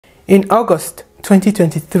In August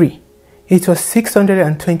 2023, it was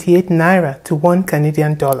 628 Naira to 1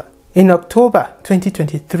 Canadian dollar. In October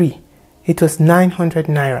 2023, it was 900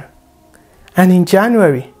 Naira. And in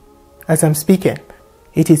January, as I'm speaking,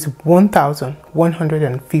 it is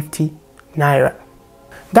 1,150 Naira.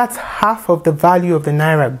 That's half of the value of the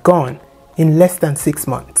Naira gone in less than 6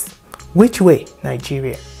 months. Which way,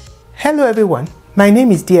 Nigeria? Hello everyone, my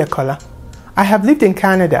name is Diekola. I have lived in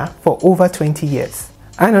Canada for over 20 years.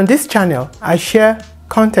 And on this channel, I share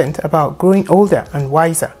content about growing older and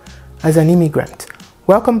wiser as an immigrant.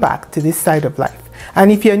 Welcome back to this side of life.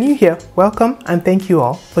 And if you're new here, welcome and thank you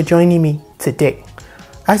all for joining me today.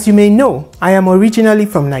 As you may know, I am originally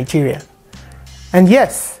from Nigeria. And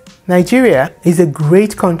yes, Nigeria is a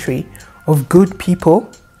great country of good people,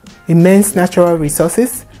 immense natural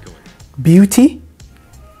resources, beauty,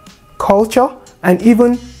 culture, and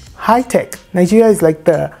even high-tech. Nigeria is like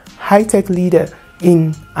the high-tech leader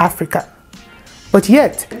in Africa. But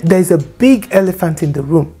yet, there's a big elephant in the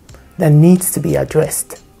room that needs to be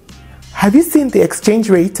addressed. Have you seen the exchange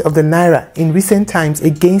rate of the Naira in recent times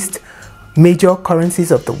against major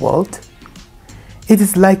currencies of the world? It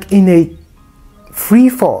is like in a free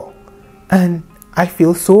fall, and I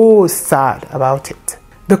feel so sad about it.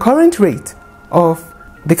 The current rate of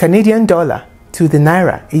the Canadian dollar to the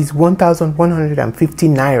Naira is 1,150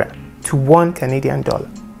 Naira to 1 Canadian dollar.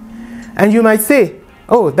 And you might say,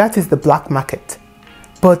 oh, that is the black market.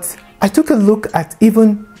 But I took a look at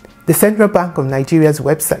even the Central Bank of Nigeria's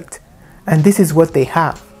website, and this is what they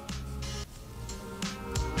have.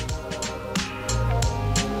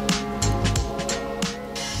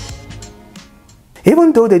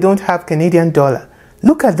 Even though they don't have Canadian dollar,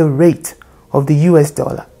 look at the rate of the US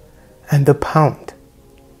dollar and the pound.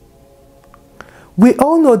 We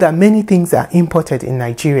all know that many things are imported in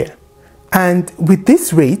Nigeria. And with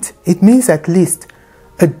this rate, it means at least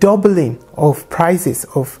a doubling of prices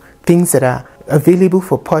of things that are available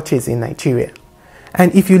for purchase in Nigeria.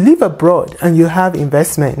 And if you live abroad and you have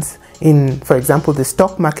investments in, for example, the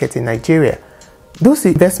stock market in Nigeria, those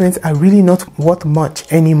investments are really not worth much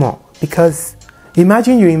anymore, because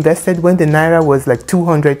imagine you invested when the Naira was like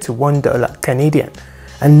 200 to $1 Canadian,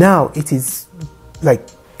 and now it is like,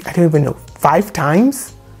 I don't even know, 5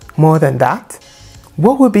 times more than that.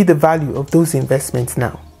 What would be the value of those investments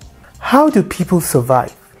now? How do people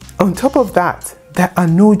survive? On top of that, there are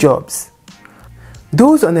no jobs.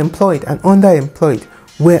 Those unemployed and underemployed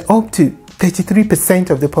were up to 33%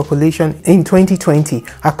 of the population in 2020,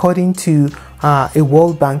 according to a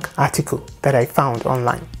World Bank article that I found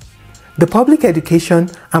online. The public education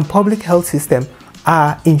and public health system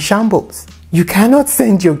are in shambles. You cannot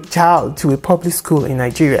send your child to a public school in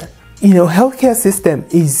Nigeria. You know, healthcare system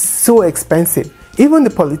is so expensive. Even the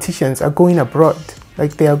politicians are going abroad,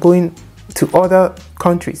 like they are going to other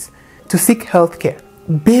countries to seek healthcare.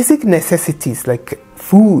 Basic necessities like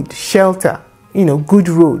food, shelter, you know, good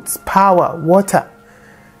roads, power, water,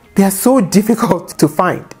 they are so difficult to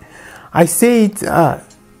find. I say it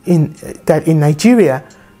that in Nigeria,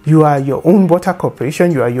 you are your own water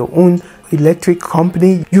corporation, you are your own electric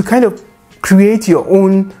company. You kind of create your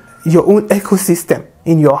own ecosystem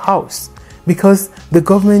in your house, because the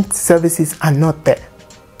government services are not there.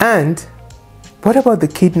 And what about the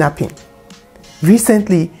kidnapping?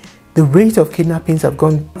 Recently, the rate of kidnappings have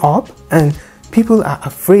gone up and people are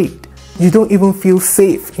afraid. You don't even feel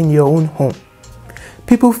safe in your own home.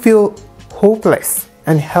 People feel hopeless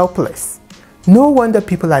and helpless. No wonder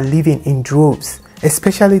people are living in droves,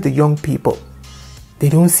 especially the young people. They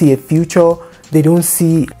don't see a future. They don't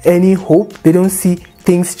see any hope. They don't see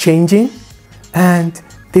things changing. And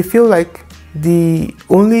they feel like the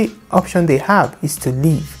only option they have is to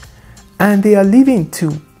leave. And they are leaving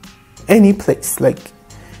to any place, like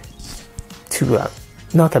to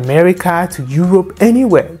North America, to Europe,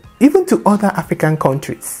 anywhere, even to other African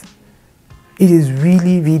countries. It is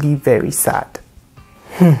really, really very sad.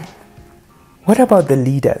 What about the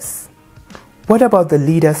leaders? What about the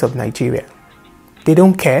leaders of Nigeria? They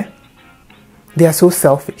don't care. They are so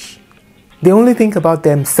selfish. They only think about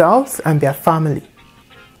themselves and their family.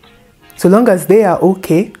 So long as they are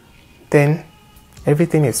okay, then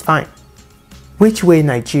everything is fine. Which way,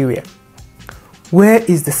 Nigeria? Where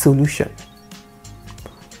is the solution?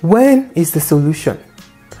 When is the solution?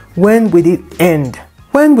 When will it end?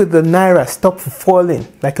 When will the Naira stop falling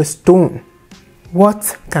like a stone?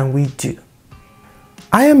 What can we do?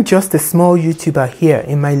 I am just a small YouTuber here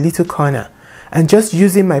in my little corner and just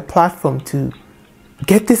using my platform to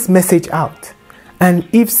get this message out. And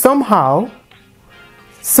if somehow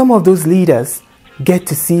some of those leaders get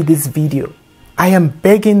to see this video, I am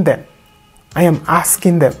begging them, I am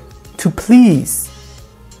asking them to please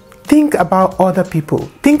Think about other people.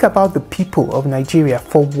 Think about the people of Nigeria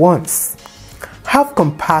for once. Have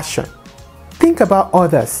compassion. Think about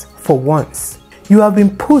others for once. You have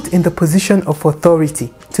been put in the position of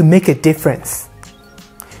authority to make a difference.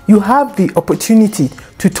 You have the opportunity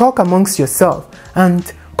to talk amongst yourself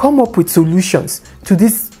and come up with solutions to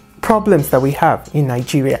these problems that we have in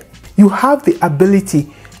Nigeria. You have the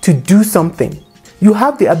ability to do something. You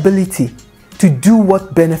have the ability to do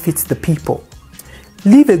what benefits the people.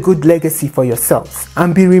 Leave a good legacy for yourselves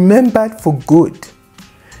and be remembered for good.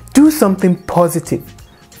 Do something positive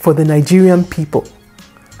for the Nigerian people.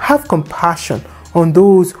 Have compassion on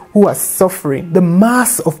those who are suffering, the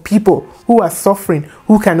mass of people who are suffering,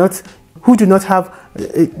 who do not have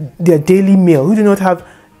their daily meal, who do not have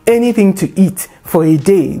anything to eat for a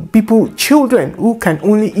day. People, children who can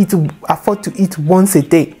only afford to eat once a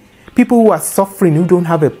day. People who are suffering, who don't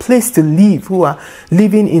have a place to live, who are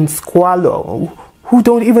living in squalor, who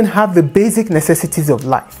don't even have the basic necessities of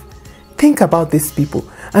life. Think about these people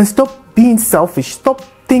and stop being selfish. Stop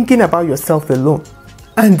thinking about yourself alone.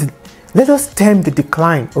 And let us stem the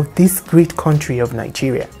decline of this great country of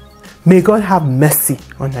Nigeria. May God have mercy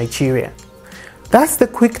on Nigeria. That's the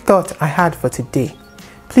quick thought I had for today.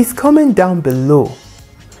 Please comment down below.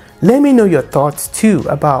 Let me know your thoughts too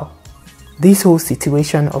about this whole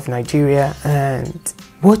situation of Nigeria and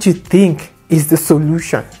what you think is the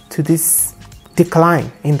solution to this decline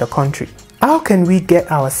in the country. How can we get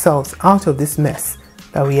ourselves out of this mess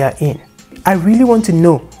that we are in? I really want to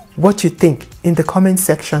know what you think in the comment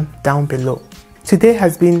section down below. Today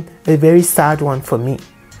has been a very sad one for me,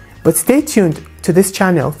 but stay tuned to this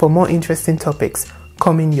channel for more interesting topics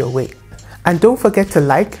coming your way. And don't forget to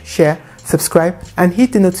like, share, subscribe and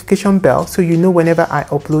hit the notification bell so you know whenever I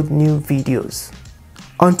upload new videos.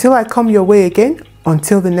 Until I come your way again,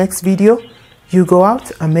 until the next video, you go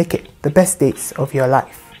out and make it the best days of your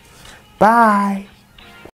life. Bye.